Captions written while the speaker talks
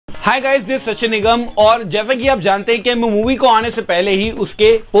Hi guys, this Sachin निगम। और जैसा कि आप जानते हैं कि मैं मूवी को आने से पहले ही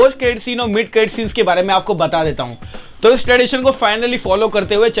उसके पोस्ट क्रेडिट सीन और मिड क्रेडिट सीन्स के बारे में आपको बता देता हूं। तो इस ट्रेडिशन को फाइनली फॉलो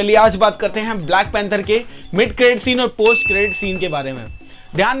करते हुए चलिए आज बात करते हैं ब्लैक पैंथर के मिड क्रेडिट सीन और पोस्ट क्रेडिट सीन के बारे में।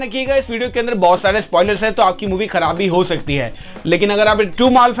 ध्यान रखिएगा, इस वीडियो के अंदर बहुत सारे स्पॉयलर्स हैं, तो आपकी मूवी खराब भी हो सकती है। लेकिन अगर आप एक ट्रू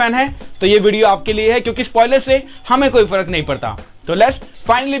माल फैन हैं तो ये वीडियो आपके लिए है, क्योंकि स्पॉयलर से हमें कोई फर्क नहीं पड़ता। तो let's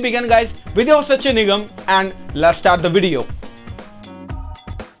finally begin guys with your Sachin Nigam and let's start the video.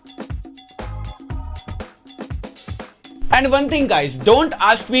 And one thing guys, don't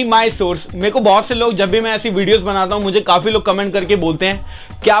ask me my source. मेरे को बहुत से लोग, जब भी मैं ऐसी वीडियोस बनाता हूं, मुझे काफी लोग कमेंट करके बोलते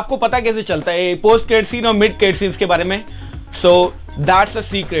हैं कि आपको पता कैसे चलता है पोस्ट क्रेडिट सीन और मिड क्रेडिट सीन्स के बारे में। So that's a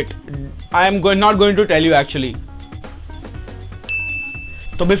secret, I am not going to tell you actually.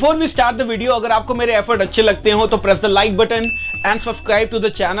 तो before we start the video, अगर आपको मेरे एफर्ट अच्छे लगते हो तो press the like button and subscribe to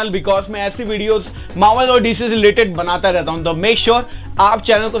the channel, because मैं ऐसी वीडियोस मार्वल और डीसी से रिलेटेड बनाता रहता हूं। तो मेक श्योर आप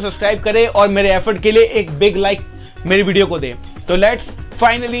चैनल को सब्सक्राइब करें और मेरे एफर्ट के लिए एक बिग लाइक मेरी वीडियो को दे। तो let's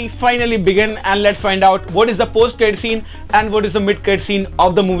finally begin and let's find out what is the post credit scene and what is the mid credit scene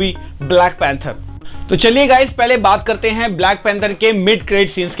of the movie black panther. तो चलिए गाइस, पहले बात करते हैं ब्लैक पैंथर के मिड क्रेडिट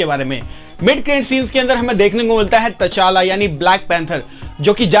सीन्स के बारे में। मिड क्रेडिट सीन्स के अंदर हमें देखने को मिलता है तचाला यानी ब्लैक पैंथर,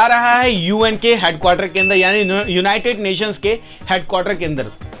 जो कि जा रहा है यूएन के हेडक्वार्टर के अंदर, यानी यूनाइटेड नेशंस के हेडक्वार्टर के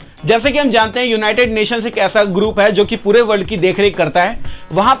अंदर। जैसे कि हम जानते हैं यूनाइटेड नेशंस एक ऐसा ग्रुप है जो कि पूरे वर्ल्ड की देखरेख करता है।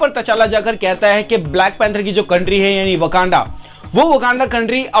 वहां पर तचाला जाकर कहता है कि ब्लैक पैंथर की जो कंट्री है यानी वकांडा, वो वकांडा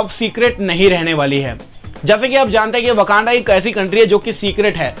कंट्री अब सीक्रेट नहीं रहने वाली है। जैसे कि आप जानते हैं कि वकांडा एक ऐसी कंट्री है जो कि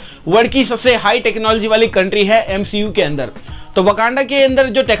सीक्रेट है, वर्ल्ड की सबसे हाई टेक्नोलॉजी वाली कंट्री है एमसीयू के अंदर। तो वकांडा के अंदर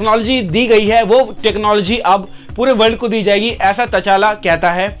जो टेक्नोलॉजी दी गई है वो टेक्नोलॉजी अब पूरे वर्ल्ड को दी जाएगी, ऐसा तचाला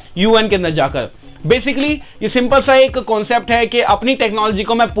कहता है यूएन के अंदर जाकर। बेसिकली ये सिंपल सा एक कॉन्सेप्ट है कि अपनी टेक्नोलॉजी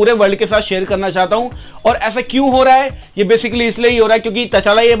को मैं पूरे वर्ल्ड के साथ शेयर करना चाहता हूं। और ऐसा क्यों हो रहा है? ये बेसिकली इसलिए ही हो रहा है क्योंकि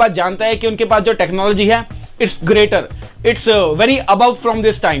तचाला ये बात जानता है कि उनके पास जो टेक्नोलॉजी है it's greater, it's very above from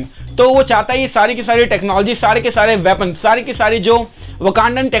this time. तो वो चाहता है ये सारी की सारी टेक्नोलॉजी, सारे के सारे वेपन, सारी की सारी जो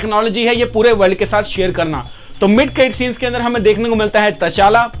वकांडन टेक्नोलॉजी है ये पूरे वर्ल्ड के साथ शेयर करना। तो मिड क्रेडिट सीन्स के अंदर हमें देखने को मिलता है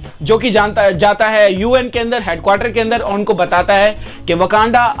तचाला, जो कि जाता है यूएन के अंदर हेडक्वार्टर के अंदर और उनको बताता है कि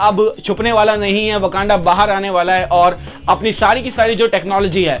वकांडा अब छुपने वाला नहीं है, वकांडा बाहर आने वाला है और अपनी सारी की सारी जो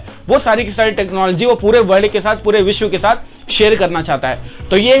टेक्नोलॉजी है वो सारी की सारी टेक्नोलॉजी वो पूरे वर्ल्ड के साथ, पूरे विश्व के साथ शेयर करना चाहता है।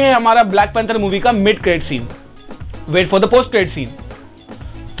 तो ये है हमारा ब्लैक पैंथर मूवी का mid credit scene. Wait for the post credit scene.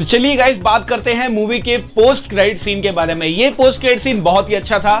 तो चलिए गाइस, बात करते हैं मूवी के पोस्ट क्रेडिट सीन के बारे में। ये पोस्ट क्रेडिट सीन बहुत ही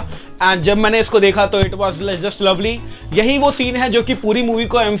अच्छा था एंड जब मैंने इसको देखा तो इट वाज जस्ट लवली। यही वो सीन है जो कि पूरी मूवी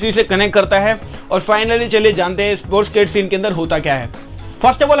को एमसीयू से कनेक्ट करता है। और फाइनली चलिए जानते हैं इस पोस्ट क्रेडिट सीन के अंदर होता क्या है।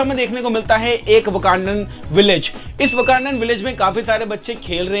 फर्स्ट ऑफ ऑल हमें देखने को मिलता है एक वकांडन विलेज। इस वकांडन विलेज में काफी सारे बच्चे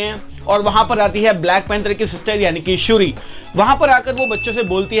खेल रहे हैं और वहां पर आती है ब्लैक पैंथर की सिस्टर यानी कि शूरी। वहां पर आकर वो बच्चों से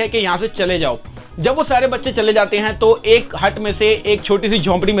बोलती है कि यहाँ से चले जाओ। जब वो सारे बच्चे चले जाते हैं तो एक हट में से, एक छोटी सी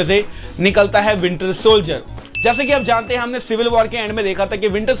झोंपड़ी में से निकलता है विंटर सोल्जर। जैसे कि आप जानते हैं, हमने सिविल वॉर के एंड में देखा था कि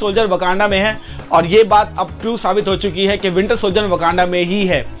विंटर सोल्जर वकांडा में है और ये बात अब ट्रू साबित हो चुकी है कि विंटर सोल्जर वकांडा में ही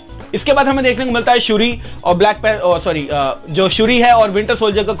है। इसके बाद हमें देखने को मिलता है शूरी और जो शूरी है और विंटर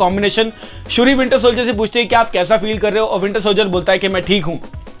सोल्जर का कॉम्बिनेशन। शूरी विंटर सोल्जर से पूछते हैं कि आप कैसा फील कर रहे हो और विंटर सोल्जर बोलता है कि मैं ठीक हूं।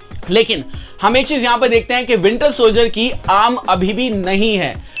 लेकिन हम एक चीज यहां पर देखते हैं कि विंटर सोल्जर की आर्म अभी भी नहीं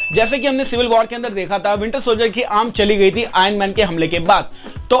है। जैसे कि हमने सिविल वॉर के अंदर देखा था, विंटर सोल्जर की आर्म चली गई थी आयरन मैन के हमले के बाद।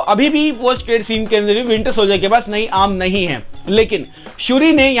 तो अभी भी पोस्ट क्रेडिट सीन के अंदर भी विंटर सोल्जर के पास नई आर्म नहीं है। लेकिन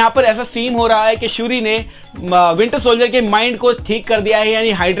शूरी ने, यहाँ पर ऐसा सीन हो रहा है कि शूरी ने विंटर सोल्जर के माइंड को ठीक कर दिया है,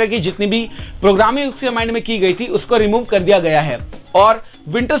 यानी हाइड्रा की जितनी भी प्रोग्रामिंग उसके माइंड में की गई थी उसको रिमूव कर दिया गया है और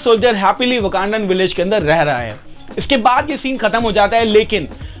विंटर सोल्जर हैप्पीली वकांडन विलेज के अंदर रह रहा है। इसके बाद ये सीन खत्म हो जाता है। लेकिन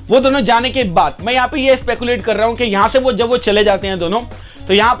वो दोनों जाने के बाद मैं यहाँ पे ये स्पेकुलेट कर रहा हूँ कि यहाँ से जब वो चले जाते हैं दोनों,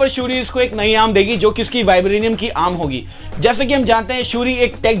 तो यहाँ पर शूरी इसको एक नई आर्म देगी जो कि उसकी वाइब्रेनियम की आर्म होगी। जैसे कि हम जानते हैं शूरी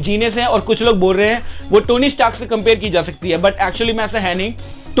एक टेक जीनियस है और कुछ लोग बोल रहे हैं वो टोनी स्टार्क से कंपेयर की जा सकती है, बट एक्चुअली में ऐसा है नहीं।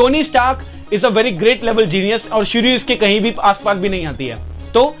 Tony Stark is a very great level genius और शूरी इसके कहीं भी आसपास भी नहीं आती है।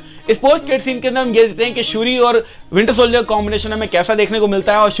 तो इस पोस्ट क्रेडिट सीन के अंदर हम ये देखते हैं कि शूरी और विंटर सोल्जर कॉम्बिनेशन हमें कैसा देखने को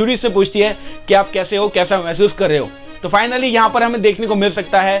मिलता है और शूरी से पूछती है कि आप कैसे हो, कैसा महसूस कर रहे हो। तो फाइनली यहाँ पर हमें देखने को मिल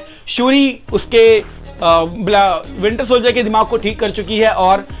सकता है शूरी उसके विंटर सोल्जर के दिमाग को ठीक कर चुकी है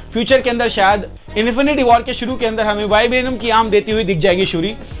और फ्यूचर के अंदर शायद इन्फिनिटी वॉर के शुरू के अंदर हमें वाइब्रेनियम की आर्म देती हुई दिख जाएगी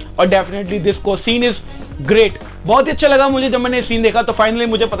शूरी। और डेफिनेटली दिस को सीन इज ग्रेट। बहुत ही अच्छा लगा मुझे जब मैंने सीन देखा। तो फाइनली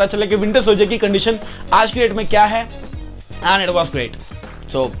मुझे पता चला कि विंटर सोल्जर की कंडीशन आज की डेट में क्या है एंड इट वाज ग्रेट।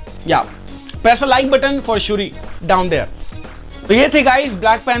 सो या press the like button for Suri down there. तो ये थे गाइस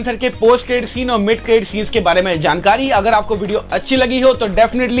ब्लैक पैंथर के पोस्ट क्रेडिट सीन और मिड क्रेडिट सीन्स के बारे में जानकारी। अगर आपको वीडियो अच्छी लगी हो तो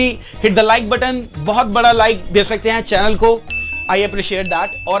definitely hit the like button, बहुत बड़ा लाइक दे सकते हैं चैनल को। I appreciate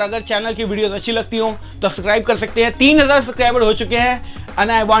that. और अगर चैनल की वीडियोस अच्छी लगती हो तो सब्सक्राइब कर सकते हैं। 3000 सब्सक्राइबर हो चुके हैं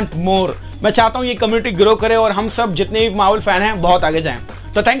एंड आई वांट मोर। मैं चाहता हूँ ये कम्युनिटी ग्रो करे और हम सब जितने भी मार्वल फैन हैं बहुत आगे जाएं।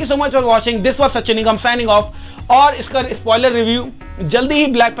 तो thank you so much for watching. This was Sachin Nigam signing off. और इसका स्पॉइलर रिव्यू जल्दी ही,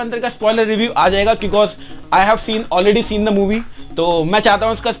 ब्लैक पैंथर का स्पॉइलर रिव्यू आ जाएगा because I have already seen the movie. तो मैं चाहता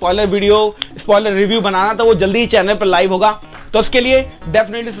हूँ इसका स्पॉइलर रिव्यू बनाना, तो वो जल्दी ही चैनल पर लाइव होगा। तो उसके लिए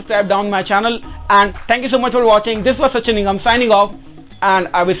definitely subscribe down my channel and thank you so much for watching. This was Sachin Nigam signing off and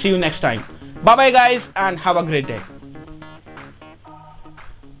I will see you next time. Bye bye guys and have a great day.